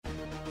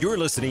You're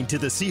listening to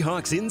the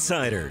Seahawks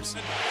Insiders.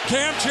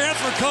 Cam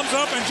Chancellor comes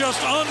up and just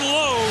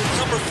unloads.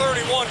 Number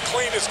 31,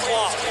 clean his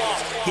clock.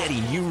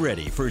 Getting you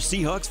ready for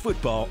Seahawks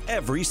football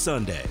every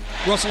Sunday.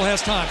 Russell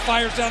has time,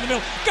 fires down the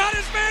middle. Got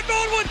his man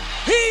Baldwin.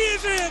 He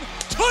is in.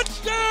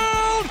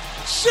 Touchdown,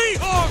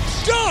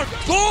 Seahawks. Doug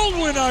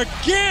Baldwin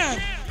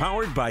again.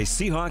 Powered by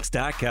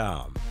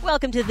Seahawks.com.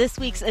 Welcome to this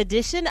week's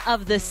edition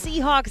of the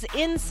Seahawks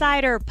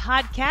Insider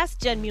Podcast.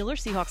 Jen Mueller,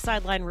 Seahawks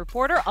sideline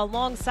reporter,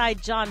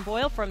 alongside John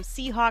Boyle from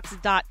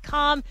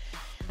Seahawks.com.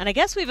 And I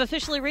guess we've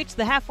officially reached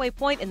the halfway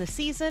point in the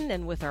season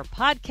and with our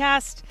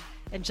podcast.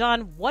 And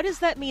John, what does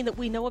that mean that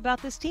we know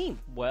about this team?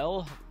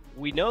 Well,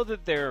 we know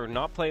that they're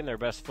not playing their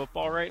best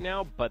football right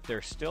now, but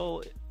they're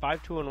still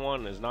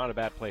 5-2-1 is not a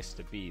bad place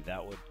to be.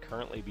 That would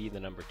currently be the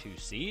number 2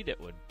 seed.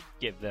 It would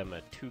give them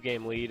a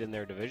 2-game lead in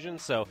their division.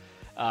 So,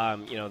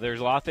 there's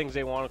a lot of things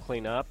they want to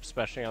clean up,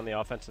 especially on the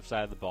offensive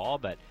side of the ball.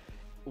 But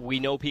we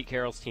know Pete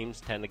Carroll's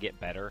teams tend to get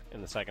better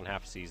in the second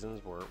half of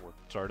seasons. We're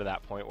sort of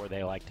that point where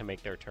they like to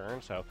make their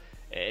turn. So,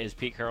 as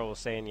Pete Carroll was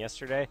saying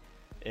yesterday,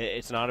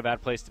 it's not a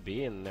bad place to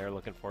be, and they're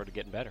looking forward to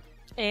getting better.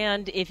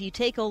 And if you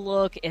take a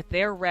look at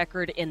their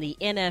record in the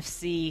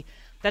NFC,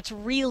 that's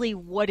really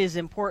what is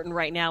important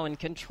right now in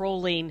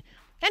controlling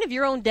kind of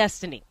your own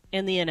destiny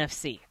in the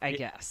NFC, I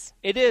guess.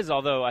 It is,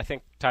 although I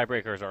think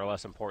tiebreakers are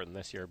less important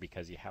this year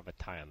because you have a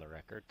tie on the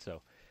record.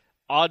 So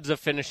odds of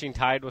finishing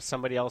tied with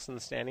somebody else in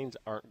the standings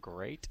aren't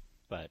great,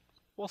 but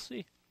we'll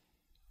see.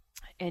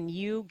 And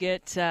you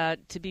get to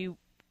be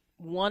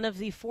one of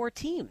the 4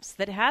 teams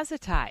that has a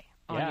tie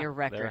on your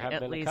record,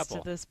 at least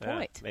to this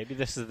point. Yeah, maybe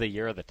this is the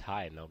year of the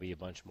tie, and there'll be a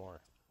bunch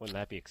more. Wouldn't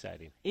that be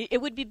exciting?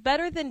 It would be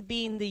better than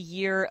being the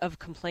year of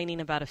complaining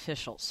about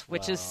officials,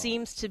 which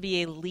seems to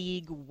be a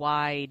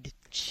league-wide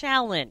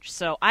challenge.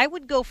 So I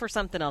would go for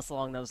something else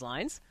along those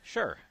lines.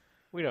 Sure.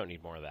 We don't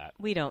need more of that.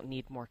 We don't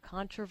need more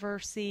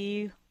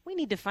controversy. We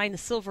need to find the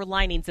silver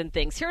linings in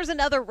things. Here's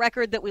another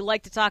record that we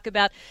like to talk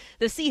about.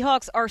 The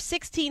Seahawks are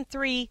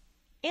 16-3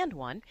 and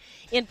 1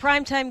 in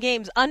primetime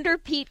games under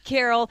Pete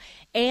Carroll,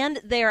 and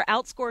they are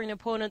outscoring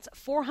opponents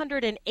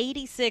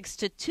 486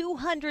 to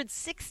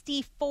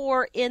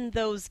 264 in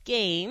those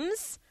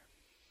games.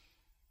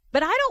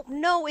 But I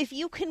don't know if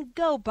you can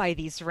go by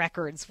these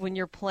records when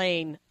you're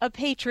playing a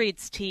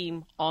Patriots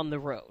team on the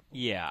road.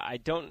 Yeah, I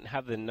don't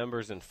have the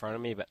numbers in front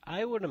of me, but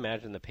I would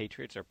imagine the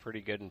Patriots are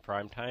pretty good in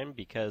primetime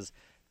because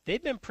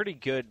they've been pretty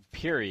good,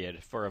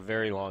 period, for a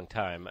very long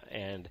time.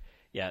 And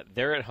yeah,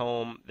 they're at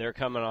home. They're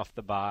coming off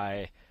the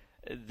bye.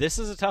 This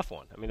is a tough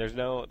one. I mean, there's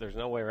no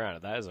way around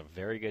it. That is a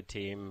very good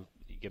team.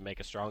 You can make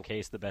a strong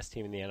case, the best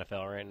team in the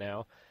NFL right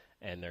now,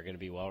 and they're going to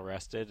be well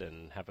rested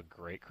and have a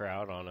great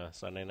crowd on a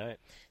Sunday night.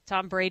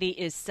 Tom Brady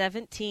is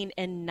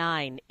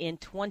 17-9 in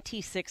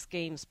 26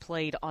 games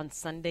played on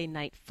Sunday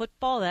Night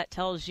Football. That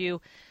tells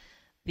you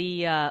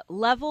the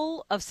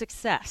level of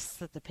success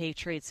that the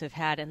Patriots have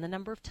had and the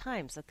number of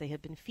times that they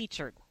have been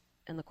featured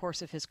in the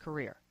course of his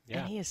career.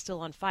 Yeah. And he is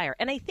still on fire.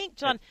 And I think,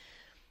 John,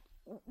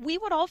 we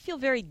would all feel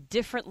very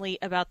differently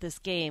about this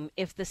game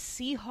if the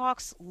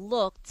Seahawks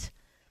looked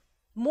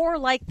more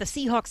like the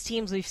Seahawks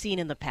teams we've seen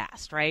in the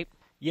past, right?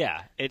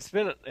 Yeah, it's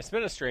been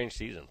a strange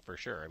season for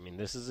sure. I mean,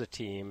 this is a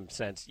team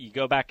since you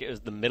go back, it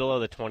was the middle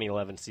of the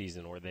 2011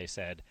 season where they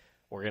said,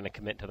 we're going to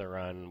commit to the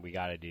run, we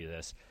got to do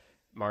this.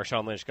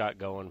 Marshawn Lynch got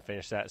going,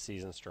 finished that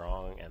season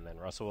strong, and then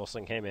Russell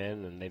Wilson came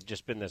in, and they've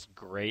just been this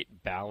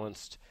great,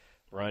 balanced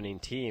running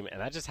team, and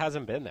that just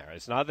hasn't been there.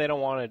 It's not they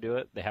don't want to do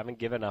it. They haven't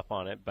given up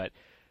on it, but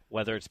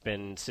whether it's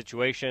been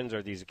situations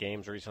or these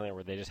games recently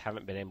where they just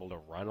haven't been able to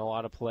run a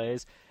lot of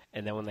plays,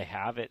 and then when they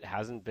have, it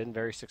hasn't been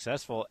very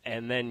successful.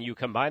 And then you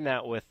combine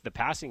that with the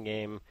passing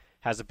game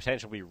has the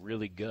potential to be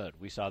really good.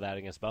 We saw that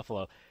against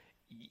Buffalo.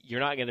 You're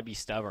not going to be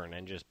stubborn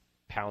and just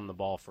pound the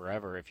ball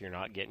forever if you're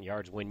not getting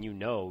yards when you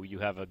know you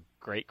have a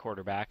great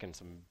quarterback and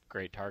some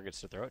great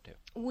targets to throw it to.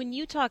 When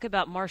you talk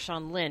about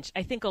Marshawn Lynch,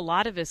 I think a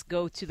lot of us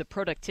go to the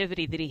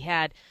productivity that he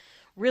had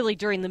really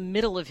during the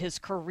middle of his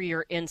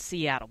career in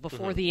Seattle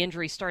before the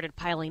injuries started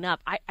piling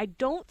up. I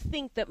don't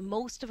think that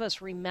most of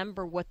us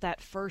remember what that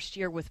first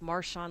year with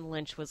Marshawn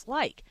Lynch was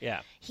like.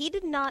 Yeah. He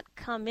did not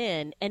come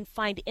in and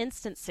find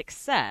instant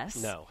success.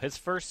 No, his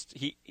first,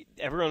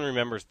 everyone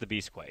remembers the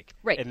Beastquake.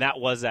 Right. And that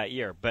was that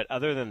year. But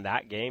other than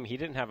that game, he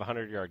didn't have a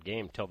 100-yard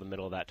game till the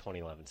middle of that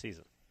 2011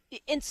 season.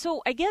 And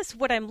so I guess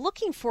what I'm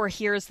looking for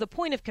here is the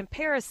point of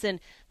comparison,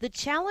 the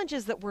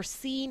challenges that we're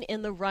seeing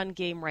in the run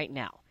game right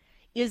now.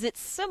 Is it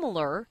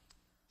similar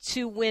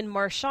to when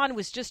Marshawn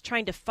was just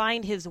trying to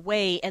find his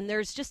way and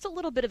there's just a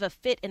little bit of a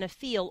fit and a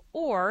feel,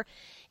 or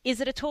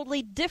is it a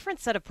totally different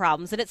set of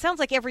problems? And it sounds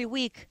like every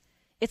week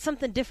it's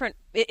something different.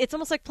 It's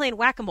almost like playing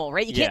whack-a-mole,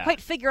 right? You can't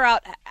quite figure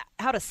out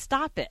how to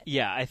stop it.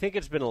 Yeah, I think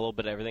it's been a little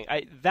bit of everything.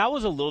 That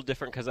was a little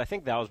different because I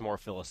think that was more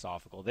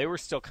philosophical. They were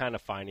still kind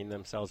of finding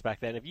themselves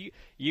back then. If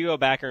you go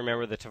back and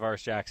remember the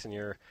Tavares Jackson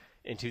year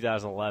in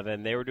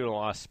 2011, they were doing a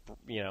lot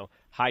of,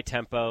 high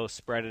tempo,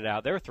 spread it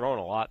out. They were throwing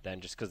a lot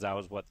then just because that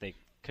was what they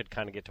could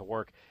kind of get to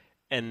work.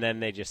 And then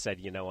they just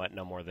said, you know what,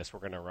 no more of this. We're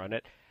going to run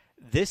it.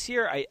 This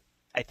year,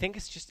 I think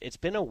it's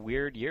been a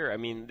weird year. I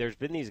mean, there's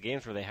been these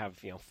games where they have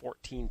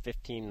 14,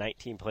 15,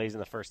 19 plays in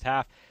the first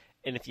half,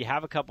 and if you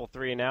have a couple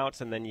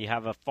 3-and-outs and then you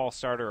have a false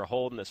start or a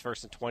hold in this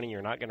 1st and 20,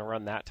 you're not going to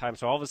run that time.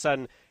 So all of a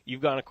sudden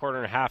you've gone a quarter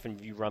and a half and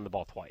you run the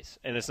ball twice,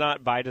 and it's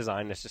not by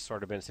design. It's just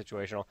sort of been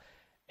situational.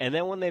 And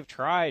then when they've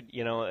tried,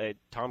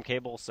 Tom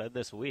Cable said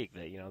this week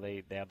that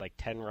they had like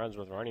 10 runs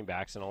with running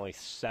backs and only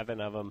 7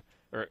 of them,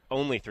 or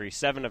only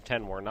 7 of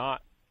 10 were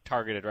not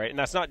targeted right. And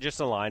that's not just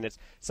the line. It's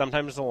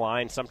sometimes the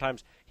line.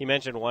 Sometimes he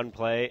mentioned one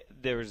play.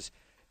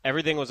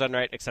 Everything was done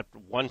right except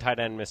one tight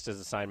end missed his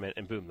assignment,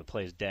 and boom, the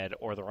play's dead,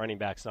 or the running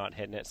back's not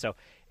hitting it. So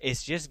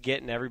it's just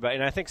getting everybody.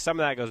 And I think some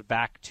of that goes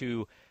back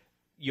to,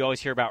 you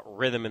always hear about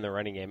rhythm in the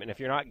running game. And if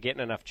you're not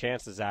getting enough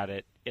chances at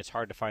it, it's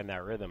hard to find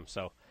that rhythm.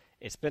 So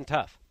it's been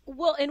tough.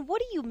 Well, and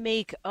what do you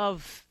make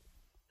of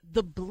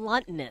the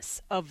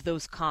bluntness of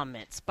those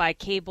comments by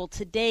Cable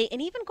today,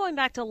 and even going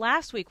back to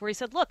last week where he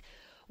said, look,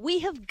 we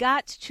have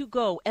got to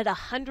go at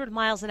 100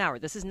 miles an hour.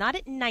 This is not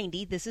at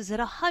 90. This is at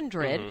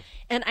 100,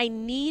 and I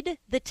need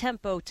the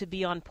tempo to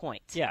be on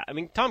point. Yeah, I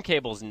mean, Tom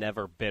Cable's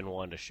never been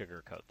one to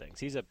sugarcoat things.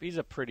 He's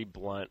a pretty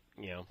blunt,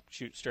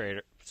 shoot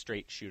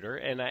straight shooter,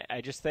 and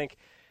I just think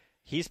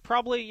he's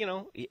probably,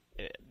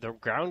 the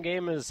ground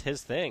game is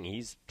his thing.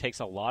 He takes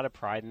a lot of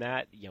pride in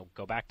that.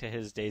 Go back to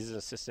his days as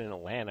assistant in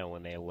Atlanta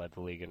when they led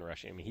the league in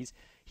rushing. I mean,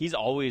 he's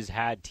always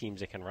had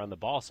teams that can run the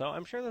ball, so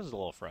I'm sure this is a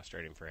little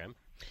frustrating for him.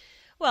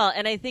 Well,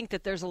 and I think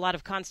that there's a lot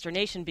of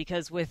consternation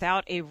because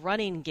without a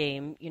running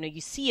game,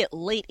 you see it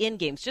late in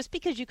games. Just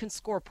because you can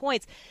score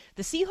points,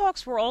 the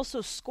Seahawks were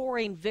also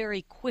scoring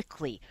very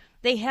quickly.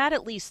 They had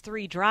at least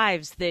 3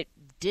 drives that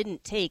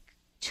didn't take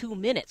 2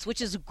 minutes,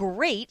 which is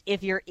great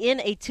if you're in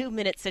a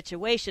 2-minute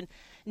situation.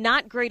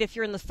 Not great if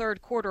you're in the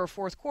third quarter or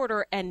fourth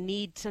quarter and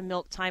need to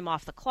milk time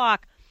off the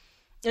clock.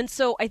 And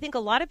so I think a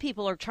lot of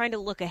people are trying to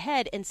look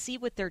ahead and see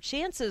what their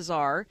chances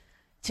are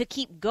to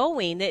keep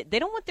going. They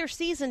don't want their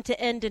season to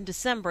end in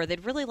December.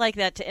 They'd really like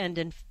that to end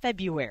in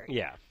February.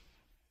 Yeah.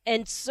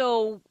 And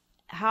so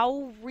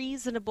how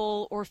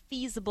reasonable or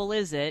feasible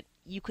is it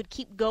you could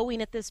keep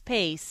going at this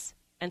pace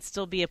and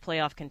still be a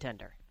playoff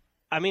contender?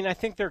 I mean, I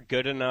think they're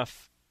good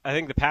enough. I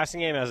think the passing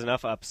game has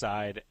enough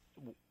upside,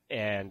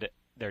 and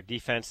their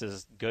defense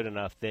is good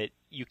enough that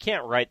you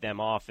can't write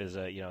them off as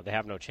they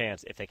have no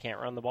chance if they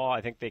can't run the ball.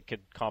 I think they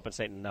could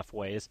compensate in enough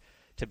ways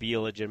to be a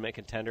legitimate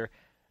contender.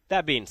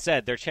 That being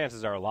said, their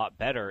chances are a lot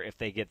better if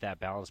they get that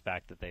balance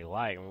back that they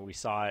like. I mean, we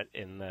saw it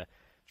in the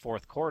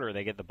fourth quarter.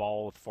 They get the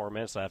ball with 4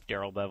 minutes left.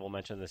 Darrell Bevel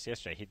mentioned this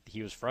yesterday.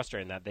 He was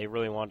frustrated in that they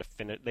really wanted to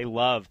finish. They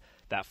love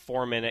that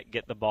 4-minute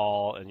get the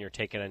ball and you're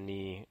taking a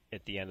knee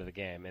at the end of the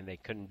game, and they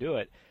couldn't do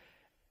it.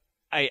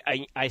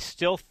 I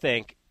still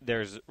think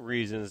there's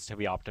reasons to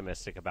be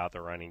optimistic about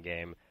the running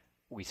game.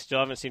 We still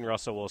haven't seen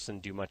Russell Wilson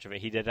do much of it.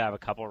 He did have a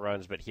couple of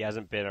runs, but he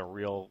hasn't been a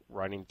real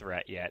running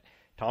threat yet.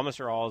 Thomas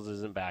Rawls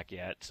isn't back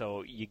yet.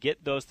 So you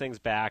get those things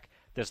back.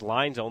 This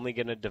line's only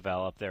going to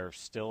develop. They're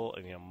still,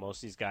 most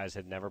of these guys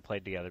had never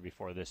played together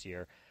before this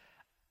year.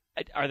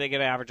 Are they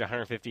going to average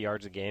 150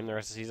 yards a game the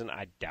rest of the season?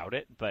 I doubt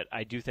it, but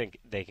I do think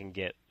they can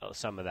get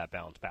some of that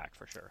balance back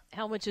for sure.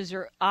 How much is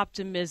your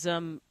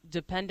optimism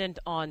dependent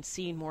on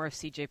seeing more of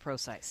C.J.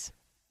 Prosise?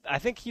 I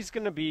think he's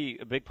going to be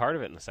a big part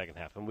of it in the second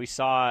half. And we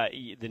saw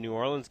the New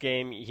Orleans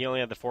game, he only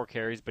had the 4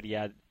 carries, but he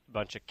had a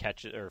bunch of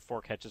catches, or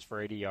 4 catches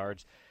for 80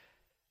 yards.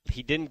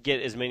 He didn't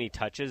get as many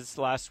touches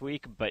last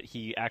week, but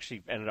he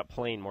actually ended up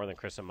playing more than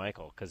Christian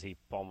Michael because he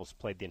almost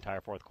played the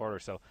entire fourth quarter.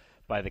 So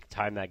by the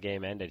time that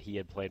game ended, he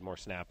had played more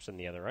snaps than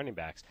the other running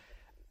backs.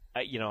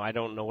 I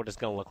don't know what it's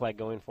going to look like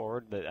going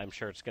forward. But I'm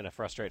sure it's going to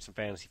frustrate some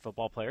fantasy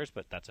football players,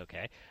 but that's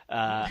okay.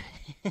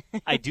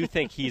 I do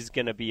think he's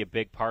going to be a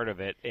big part of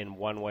it in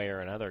one way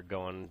or another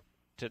going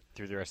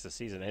through the rest of the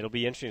season. It'll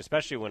be interesting,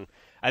 especially when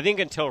I think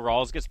until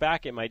Rawls gets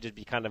back, it might just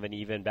be kind of an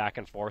even back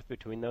and forth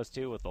between those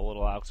two with a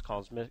little Alex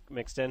Collins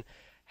mixed in.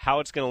 How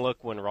it's going to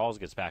look when Rawls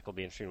gets back will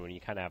be interesting when you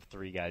kind of have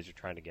 3 guys you're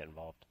trying to get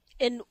involved.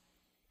 And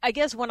I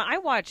guess when I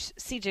watch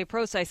C.J.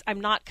 Prosise, I'm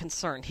not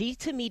concerned. He,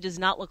 to me, does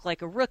not look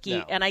like a rookie.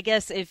 No. And I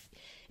guess if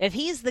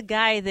he's the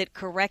guy that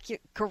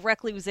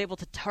correctly was able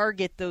to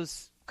target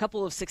those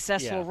couple of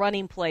successful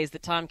running plays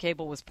that Tom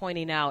Cable was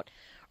pointing out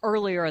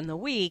earlier in the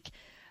week,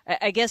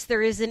 I guess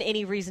there isn't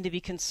any reason to be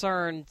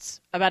concerned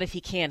about if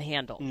he can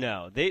handle.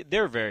 No,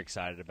 they're very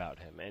excited about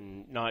him,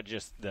 and not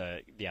just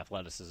the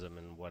athleticism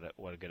and what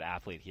a good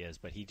athlete he is,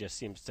 but he just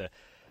seems to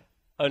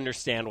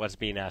understand what's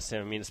being asked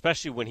of him. I mean,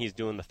 especially when he's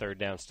doing the third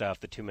down stuff,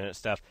 the 2-minute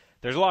stuff.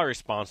 There's a lot of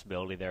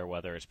responsibility there,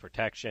 whether it's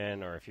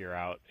protection or if you're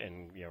out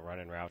and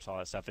running routes, all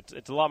that stuff.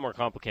 It's a lot more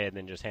complicated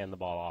than just hand the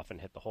ball off and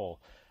hit the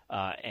hole.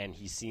 And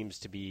he seems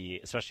to be,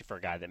 especially for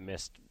a guy that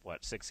missed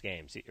 6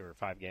 games or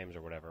 5 games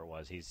or whatever it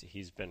was.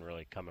 He's been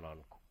really coming on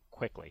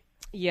quickly.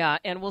 Yeah,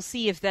 and we'll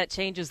see if that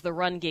changes the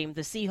run game.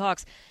 The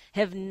Seahawks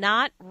have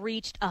not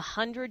reached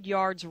 100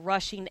 yards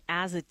rushing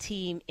as a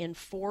team in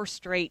 4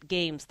 straight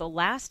games. The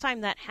last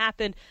time that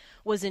happened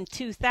was in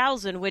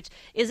 2000, which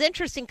is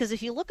interesting because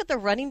if you look at the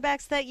running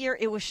backs that year,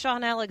 it was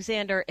Sean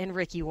Alexander and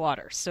Ricky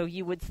Watters. So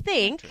you would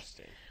think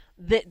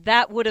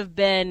that would have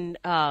been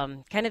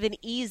kind of an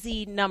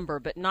easy number,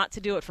 but not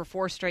to do it for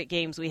 4 straight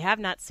games. We have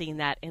not seen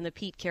that in the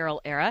Pete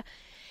Carroll era.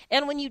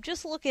 And when you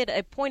just look at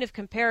a point of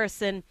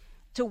comparison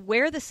to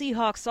where the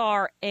Seahawks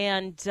are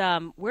and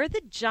where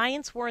the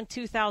Giants were in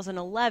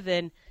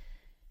 2011,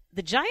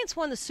 the Giants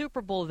won the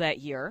Super Bowl that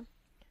year.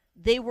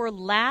 They were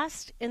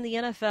last in the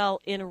NFL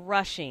in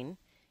rushing,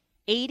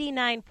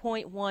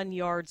 89.1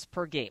 yards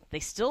per game. They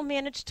still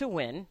managed to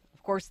win.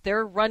 Of course,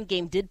 their run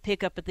game did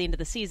pick up at the end of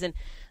the season.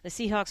 The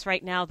Seahawks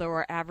right now, though,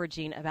 are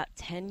averaging about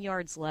 10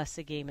 yards less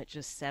a game at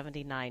just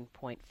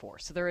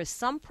 79.4. So there is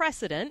some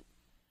precedent,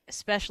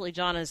 especially,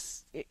 John,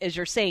 as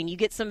you're saying, you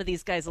get some of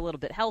these guys a little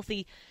bit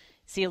healthy,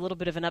 see a little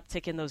bit of an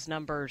uptick in those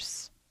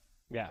numbers.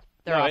 Yeah.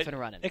 They're off and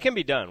running. It can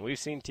be done. We've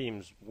seen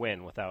teams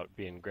win without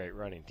being great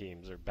running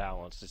teams or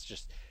balanced. It's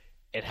just,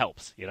 it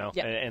helps, you know?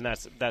 Yep. And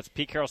that's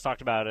Pete Carroll's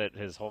talked about it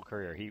his whole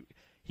career.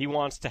 He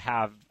wants to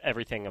have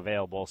everything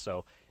available,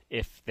 so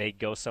if they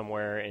go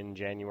somewhere in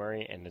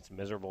January and it's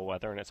miserable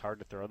weather and it's hard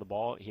to throw the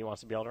ball, he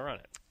wants to be able to run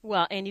it.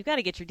 Well, and you've got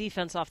to get your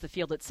defense off the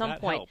field at some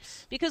point.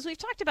 Helps. Because we've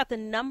talked about the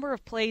number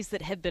of plays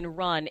that have been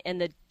run,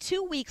 and the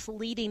 2 weeks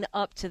leading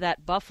up to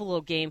that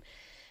Buffalo game,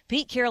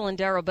 Pete Carroll and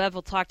Darrell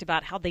Bevell talked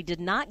about how they did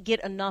not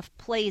get enough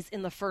plays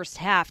in the first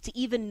half to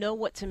even know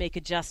what to make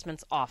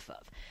adjustments off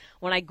of.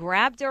 When I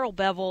grabbed Darrell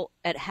Bevell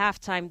at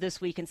halftime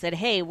this week and said,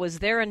 hey, was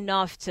there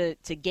enough to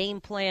game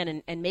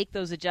plan and make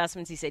those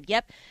adjustments? He said,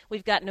 yep,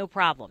 we've got no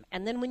problem.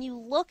 And then when you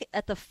look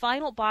at the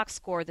final box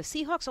score, the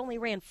Seahawks only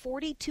ran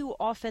 42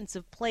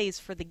 offensive plays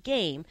for the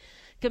game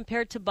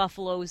compared to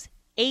Buffalo's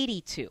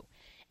 82.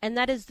 And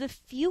that is the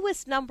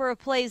fewest number of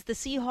plays the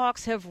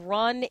Seahawks have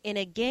run in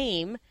a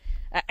game,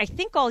 I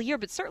think all year,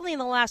 but certainly in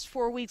the last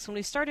 4 weeks when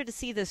we started to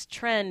see this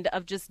trend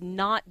of just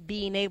not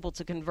being able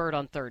to convert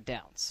on third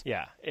downs.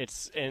 Yeah,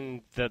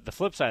 and the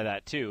flip side of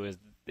that, too, is,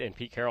 and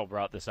Pete Carroll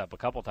brought this up a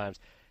couple times,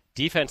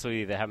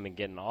 defensively they haven't been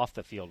getting off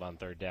the field on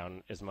third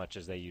down as much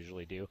as they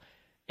usually do.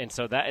 And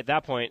so that at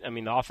that point, I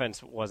mean, the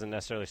offense wasn't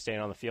necessarily staying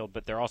on the field,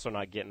 but they're also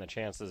not getting the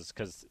chances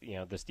because, you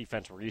know, this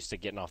defense we're used to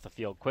getting off the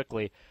field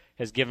quickly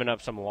has given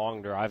up some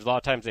long drives. A lot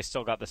of times they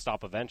still got the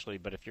stop eventually,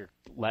 but if you're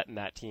letting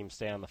that team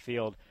stay on the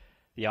field,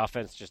 the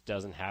offense just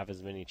doesn't have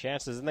as many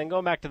chances. And then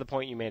going back to the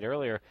point you made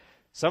earlier,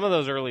 some of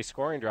those early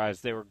scoring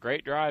drives, they were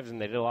great drives and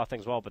they did a lot of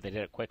things well, but they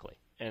did it quickly.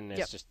 And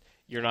it's just,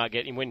 you're not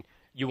getting, when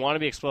you want to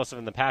be explosive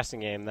in the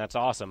passing game, that's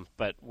awesome.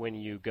 But when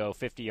you go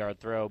 50-yard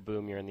throw,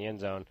 boom, you're in the end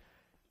zone,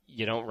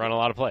 you don't run a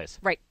lot of plays.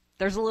 Right.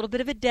 There's a little bit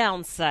of a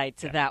downside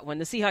to that one.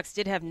 The Seahawks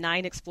did have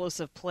 9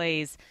 explosive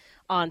plays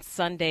on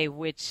Sunday,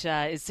 which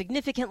is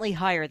significantly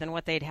higher than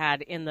what they'd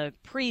had in the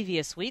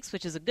previous weeks,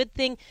 which is a good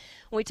thing.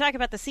 When we talk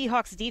about the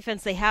Seahawks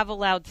defense, they have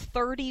allowed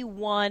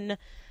 31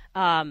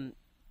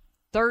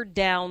 third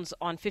downs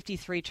on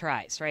 53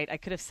 tries, right? I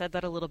could have said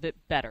that a little bit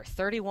better.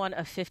 31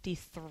 of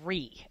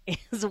 53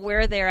 is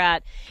where they're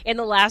at in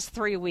the last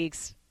 3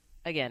 weeks.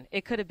 Again,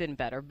 it could have been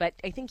better, but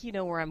I think you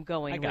know where I'm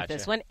going with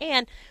this one.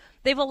 And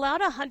they've allowed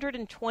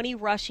 120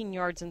 rushing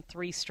yards in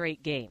 3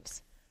 straight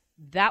games.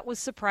 That was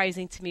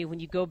surprising to me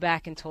when you go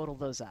back and total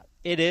those up.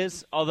 It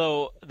is,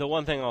 although the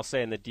one thing I'll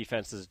say in the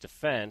defense's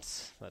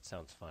defense, that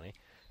sounds funny,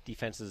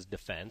 defense's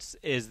defense,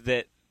 is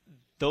that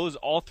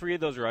all 3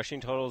 of those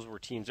rushing totals were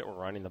teams that were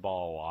running the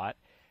ball a lot.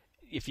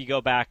 If you go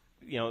back,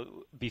 you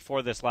know,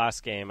 before this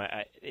last game,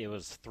 it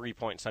was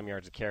 3-point-some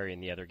yards a carry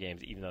in the other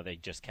games, even though they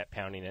just kept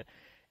pounding it.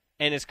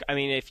 And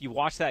if you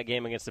watch that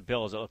game against the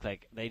Bills, it looked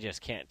like they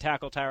just can't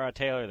tackle Tyrod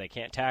Taylor. They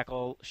can't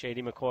tackle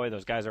Shady McCoy.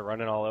 Those guys are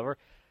running all over.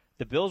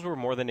 The Bills were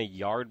more than a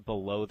yard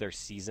below their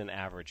season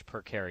average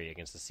per carry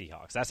against the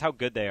Seahawks. That's how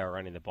good they are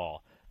running the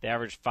ball. They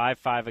averaged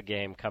 5.5 a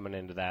game coming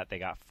into that. They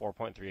got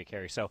 4.3 a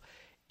carry. So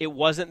it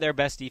wasn't their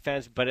best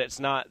defense, but it's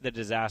not the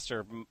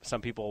disaster some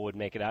people would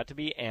make it out to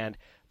be. And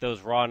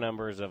those raw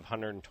numbers of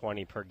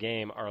 120 per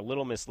game are a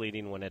little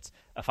misleading when it's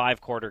a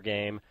 5-quarter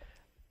game,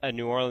 a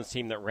New Orleans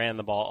team that ran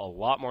the ball a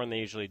lot more than they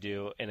usually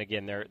do. And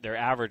again, their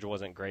average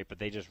wasn't great, but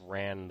they just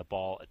ran the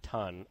ball a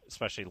ton,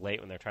 especially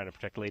late when they're trying to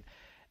protect the lead.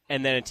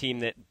 And then a team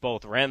that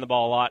both ran the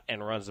ball a lot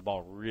and runs the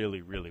ball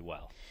really, really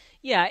well.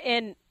 Yeah,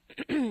 and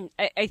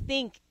I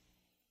think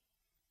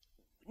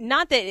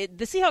not that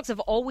the Seahawks have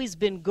always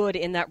been good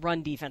in that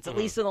run defense, at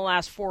least in the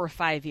last 4 or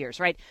 5 years,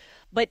 right?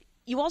 But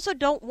you also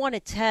don't want to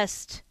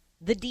test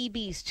the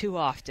DBs too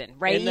often,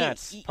 right? And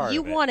that's part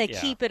you of it. want to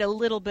keep it a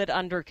little bit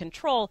under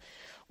control,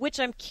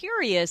 which I'm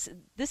curious.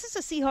 This is a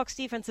Seahawks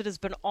defense that has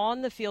been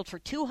on the field for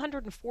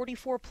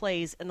 244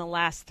 plays in the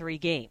last 3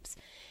 games.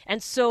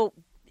 And so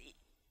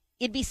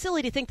it'd be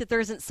silly to think that there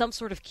isn't some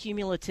sort of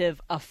cumulative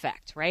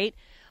effect, right?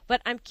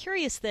 But I'm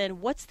curious then,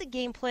 what's the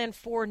game plan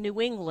for New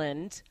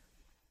England,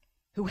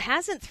 who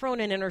hasn't thrown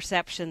an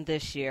interception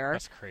this year?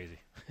 That's crazy.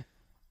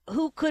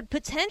 Who could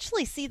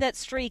potentially see that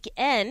streak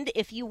end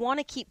if you want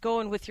to keep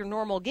going with your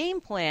normal game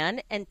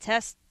plan and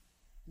test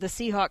the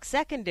Seahawks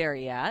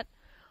secondary at.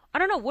 I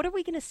don't know. What are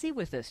we going to see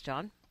with this,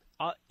 John?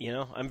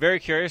 I'm very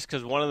curious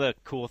because one of the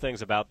cool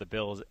things about the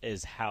Bills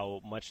is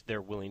how much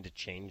they're willing to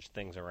change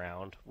things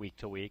around week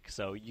to week.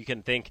 So you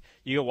can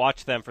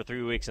watch them for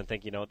 3 weeks and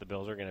think you know what the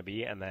Bills are going to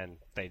be, and then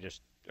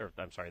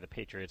the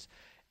Patriots,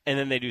 and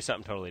then they do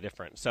something totally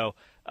different. So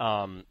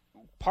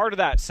part of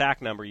that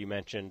sack number you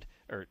mentioned,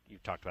 or you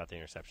talked about the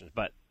interceptions,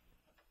 but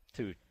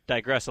to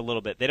digress a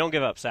little bit, they don't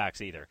give up sacks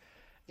either.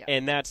 Yeah.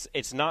 And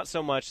it's not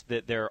so much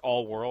that they're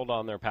all world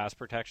on their pass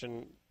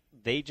protection.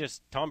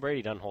 Tom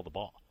Brady doesn't hold the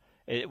ball.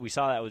 We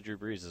saw that with Drew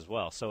Brees as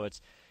well. So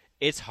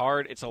it's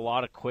hard. It's a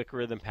lot of quick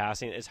rhythm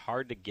passing. It's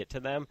hard to get to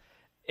them,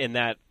 and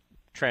that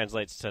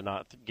translates to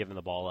not giving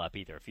the ball up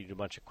either. If you do a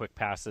bunch of quick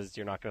passes,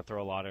 you're not going to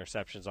throw a lot of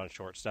interceptions on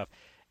short stuff,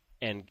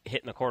 and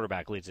hitting the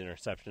quarterback leads to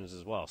interceptions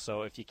as well.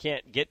 So if you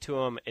can't get to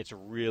them, it's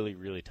really,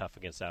 really tough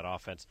against that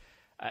offense.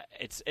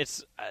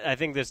 I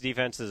think this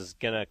defense is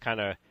going to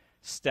kind of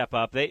step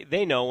up.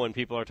 They know when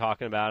people are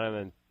talking about them,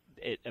 and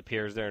it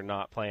appears they're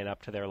not playing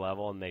up to their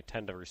level, and they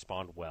tend to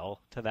respond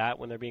well to that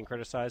when they're being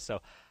criticized. So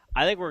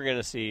I think we're going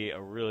to see a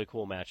really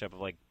cool matchup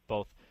of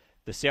both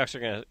the Seahawks are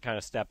going to kind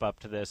of step up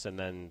to this, and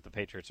then the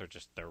Patriots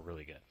they're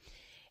really good.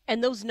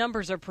 And those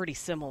numbers are pretty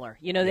similar.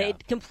 They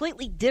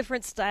completely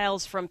different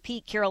styles from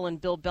Pete Carroll and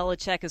Bill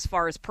Belichick as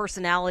far as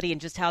personality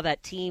and just how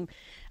that team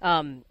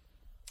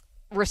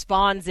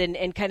responds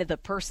and kind of the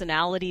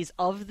personalities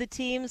of the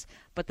teams,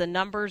 but the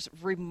numbers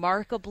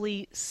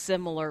remarkably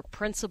similar,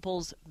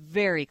 principles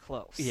very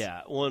close.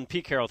 Yeah, well, and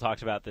Pete Carroll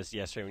talked about this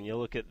yesterday. When you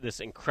look at this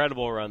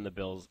incredible run the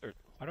Bills, or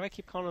why do I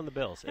keep calling them the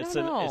Bills? I don't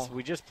know.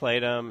 We just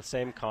played them,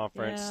 same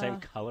conference, same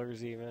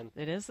colors even.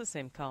 It is the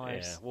same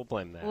colors. Yeah, we'll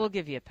blame that. We'll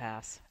give you a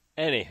pass.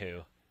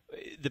 Anywho,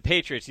 the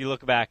Patriots, you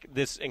look back,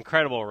 this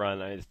incredible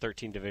run,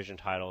 13 division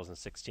titles in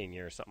 16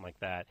 years, something like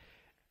that.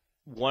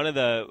 One of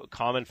the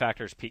common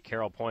factors Pete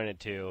Carroll pointed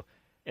to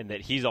and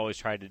that he's always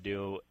tried to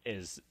do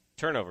is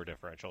turnover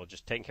differential,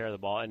 just taking care of the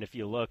ball. And if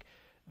you look,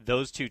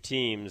 those two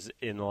teams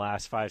in the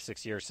last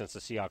 5-6 years since the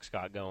Seahawks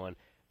got going,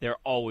 they're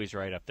always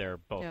right up there,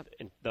 both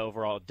in the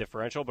overall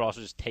differential, but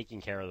also just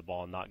taking care of the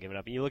ball and not giving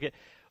up. And you look at,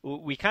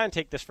 we kind of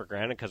take this for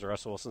granted because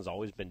Russell Wilson's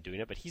always been doing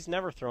it, but he's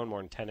never thrown more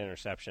than 10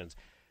 interceptions.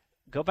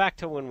 Go back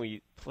to when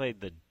we played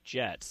the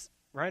Jets.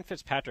 Ryan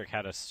Fitzpatrick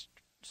had a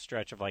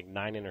stretch of 9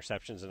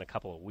 interceptions in a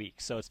couple of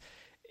weeks. So it's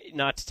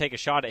not to take a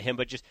shot at him,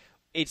 but just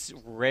it's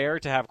rare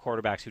to have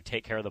quarterbacks who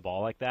take care of the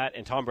ball like that.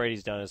 And Tom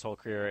Brady's done his whole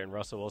career, and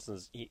Russell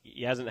Wilson's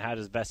he hasn't had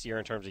his best year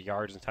in terms of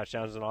yards and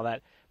touchdowns and all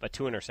that, but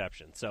 2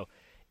 interceptions. So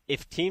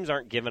if teams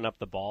aren't giving up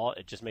the ball,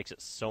 it just makes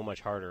it so much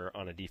harder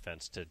on a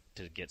defense to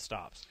get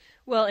stops.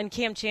 Well, and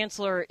Cam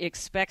Chancellor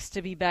expects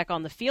to be back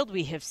on the field.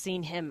 We have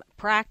seen him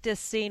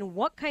practicing.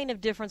 What kind of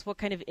difference, what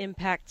kind of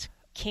impact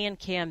can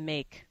Cam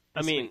make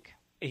this week?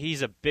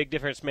 He's a big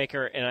difference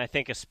maker, and I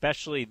think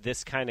especially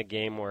this kind of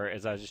game where,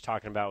 as I was just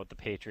talking about with the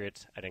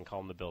Patriots, I didn't call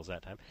them the Bills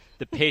that time,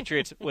 the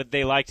Patriots, what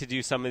they like to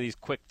do some of these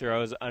quick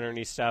throws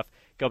underneath stuff,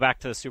 go back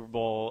to the Super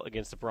Bowl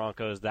against the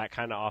Broncos, that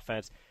kind of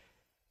offense.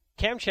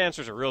 Cam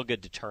Chancellor's a real good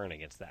deterrent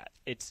against that.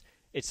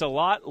 It's a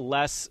lot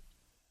less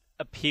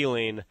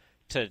appealing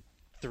to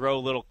throw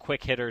little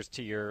quick hitters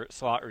to your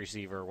slot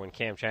receiver when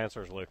Cam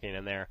Chancellor's looking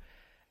in there.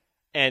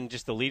 And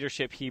just the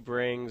leadership he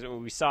brings. I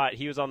mean, we saw it.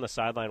 He was on the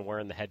sideline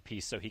wearing the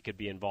headpiece so he could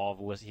be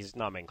involved. He's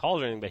not making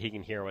calls or anything, but he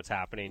can hear what's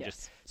happening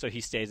just so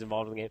he stays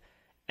involved in the game.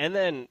 And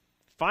then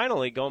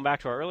finally, going back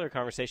to our earlier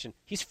conversation,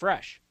 he's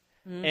fresh.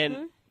 Mm-hmm.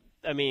 And,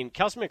 I mean,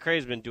 Kelsey McRae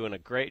has been doing a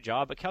great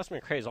job, but Kelsey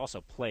McRae has also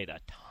played a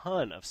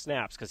ton of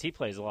snaps because he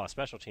plays a lot of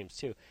special teams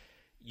too.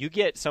 You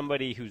get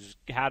somebody who's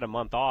had a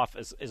month off,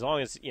 as long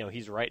as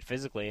he's right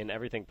physically and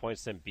everything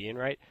points to him being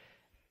right,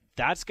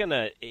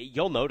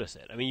 you'll notice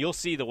it. I mean, you'll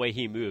see the way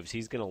he moves.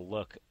 He's going to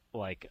look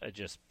like a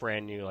just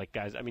brand new,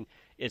 guys. I mean,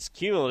 it's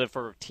cumulative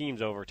for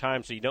teams over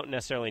time, so you don't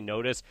necessarily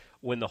notice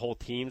when the whole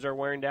teams are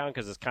wearing down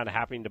because it's kind of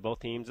happening to both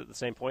teams at the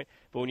same point.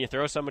 But when you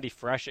throw somebody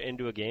fresh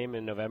into a game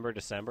in November,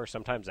 December,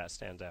 sometimes that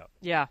stands out.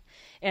 Yeah,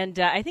 and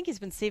I think he's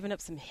been saving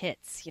up some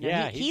hits.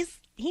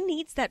 He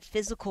needs that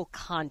physical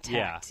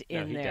contact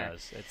in there. Yeah, he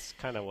does. It's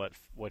kind of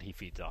what he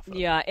feeds off of.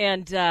 Yeah,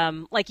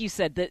 and like you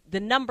said, the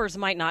numbers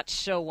might not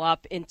show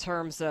up in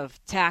terms of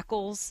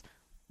tackles,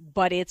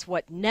 but it's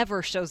what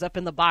never shows up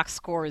in the box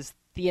score is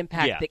the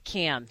impact that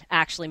Cam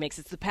actually makes.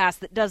 It's the pass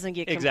that doesn't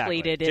get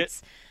completed. Exactly.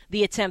 It's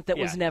the attempt that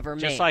was never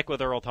made. Just like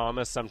with Earl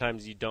Thomas,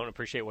 sometimes you don't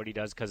appreciate what he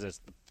does because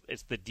it's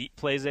the deep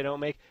plays they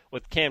don't make.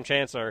 With Cam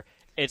Chancellor,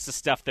 it's the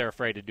stuff they're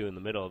afraid to do in the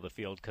middle of the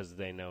field because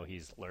they know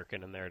he's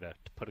lurking in there to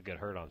put a good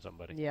hurt on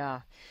somebody. Yeah.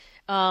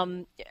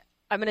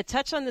 I'm going to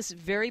touch on this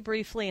very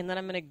briefly, and then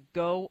I'm going to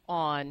go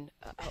on.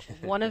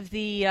 One of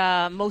the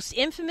most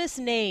infamous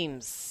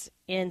names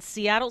in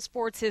Seattle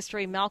sports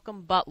history,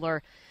 Malcolm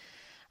Butler,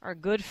 our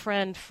good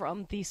friend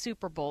from the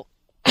Super Bowl.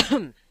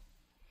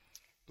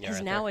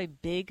 He's now a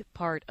big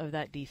part of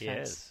that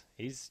defense.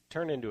 He is. He's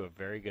turned into a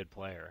very good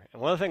player.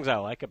 And one of the things I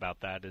like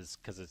about that is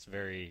because it's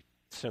very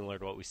similar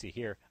to what we see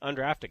here,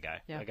 undrafted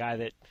guy, a guy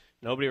that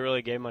nobody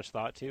really gave much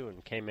thought to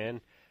and came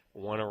in,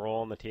 won a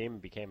role on the team,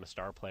 and became a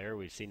star player.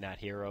 We've seen that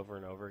here over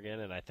and over again,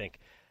 and I think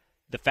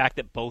the fact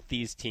that both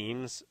these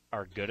teams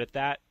are good at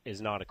that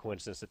is not a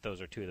coincidence that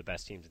those are two of the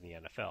best teams in the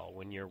NFL.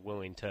 When you're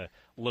willing to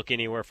look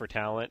anywhere for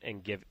talent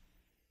and give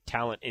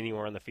talent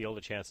anywhere on the field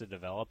a chance to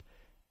develop,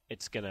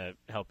 it's going to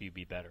help you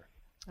be better.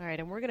 All right,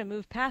 and we're going to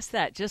move past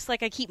that, just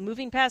like I keep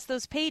moving past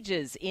those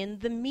pages in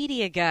the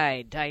media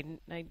guide.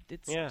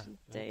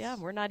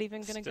 We're not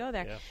even going to go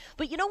there. Yeah.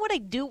 But you know what I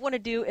do want to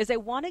do is I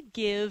want to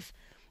give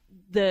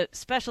the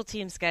special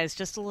teams guys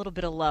just a little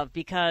bit of love,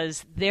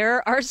 because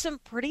there are some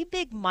pretty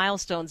big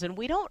milestones, and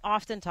we don't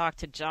often talk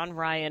to John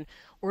Ryan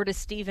or to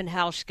Stephen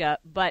Hauschka,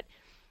 but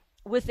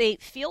with a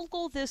field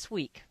goal this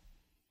week,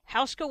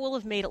 Hauschka will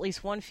have made at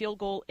least one field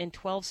goal in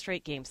 12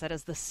 straight games. That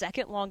is the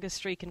second longest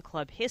streak in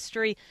club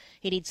history.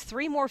 He needs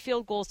 3 more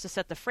field goals to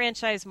set the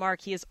franchise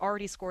mark. He has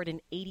already scored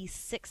in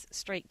 86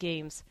 straight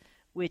games,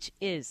 which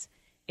is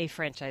a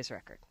franchise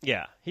record.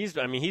 Yeah, he's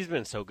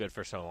been so good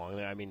for so long.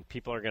 I mean,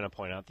 people are going to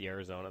point out the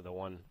Arizona, the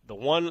one.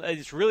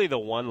 It's really the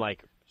one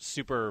like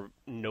super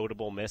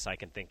notable miss I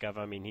can think of.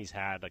 I mean, he's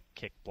had a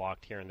kick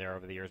blocked here and there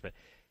over the years, but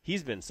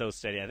he's been so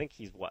steady. I think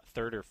he's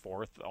 3rd or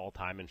 4th all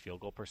time in field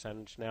goal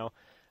percentage now.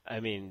 I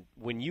mean,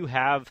 we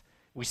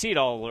see it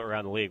all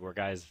around the league where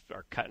guys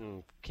are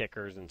cutting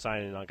kickers and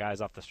signing on guys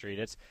off the street.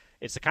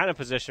 It's the kind of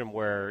position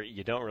where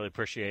you don't really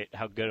appreciate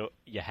how good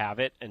you have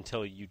it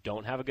until you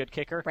don't have a good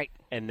kicker. Right.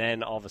 And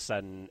then all of a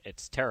sudden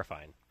it's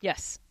terrifying.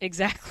 Yes,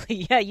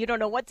 exactly. Yeah, you don't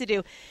know what to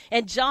do.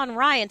 And John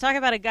Ryan, talk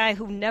about a guy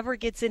who never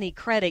gets any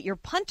credit. Your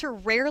punter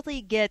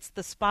rarely gets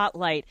the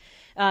spotlight.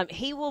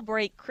 He will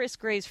break Chris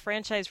Gray's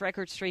franchise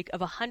record streak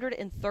of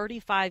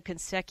 135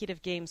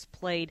 consecutive games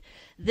played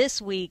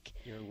this week.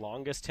 Your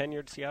longest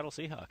tenured Seattle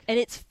Seahawk. And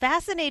it's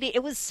fascinating.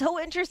 It was so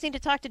interesting to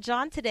talk to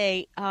John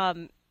today,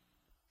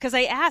 because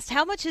I asked,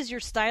 how much has your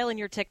style and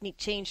your technique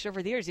changed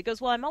over the years? He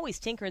goes, well, I'm always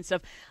tinkering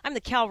stuff. I'm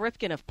the Cal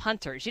Ripken of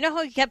punters. You know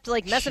how he kept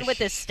messing with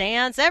his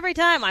stance? Every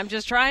time I'm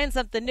just trying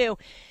something new.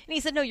 And he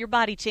said, no, your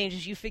body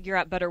changes. You figure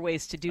out better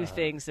ways to do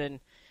things. And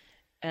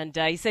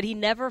he said he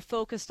never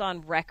focused on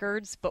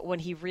records, but when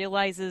he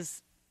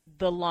realizes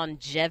the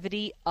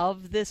longevity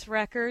of this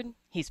record,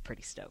 he's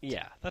pretty stoked.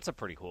 Yeah, that's a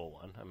pretty cool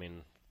one. I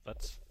mean,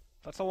 that's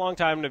a long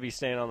time to be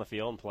staying on the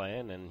field and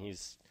playing, and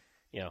he's,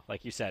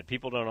 like you said,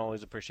 people don't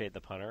always appreciate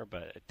the punter,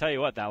 but I tell you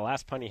what, that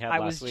last punt he had last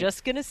week. I was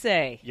just going to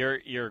say.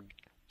 You're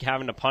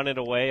having to punt it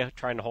away,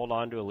 trying to hold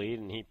on to a lead,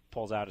 and he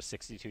pulls out a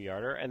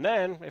 62-yarder. And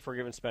then, if we're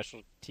giving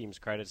special teams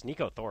credits,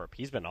 Nico Thorpe,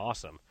 he's been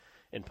awesome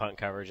in punt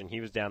coverage, and he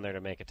was down there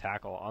to make a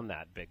tackle on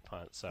that big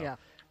punt. So yeah.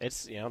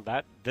 It's,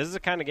 this is the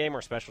kind of game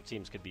where special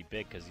teams could be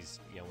big, because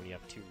when you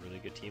have 2 really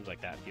good teams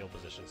like that, field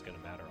position is going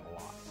to matter a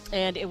lot.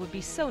 And it would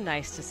be so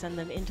nice to send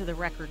them into the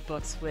record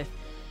books with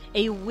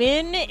a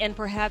win and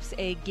perhaps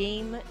a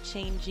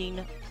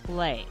game-changing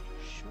play.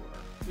 Sure.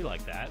 We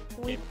like that.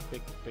 Big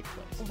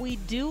plays. We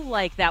do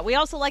like that. We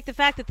also like the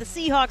fact that the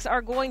Seahawks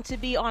are going to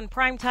be on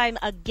primetime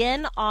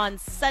again on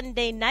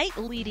Sunday night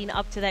leading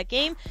up to that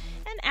game.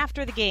 And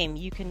after the game,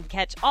 you can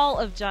catch all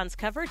of John's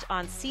coverage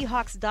on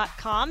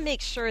Seahawks.com.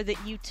 Make sure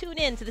that you tune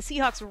in to the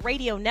Seahawks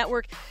Radio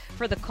Network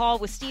for the call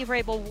with Steve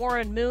Rabel,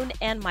 Warren Moon,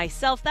 and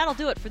myself. That'll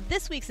do it for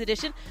this week's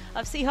edition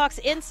of Seahawks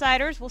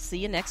Insiders. We'll see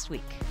you next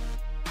week.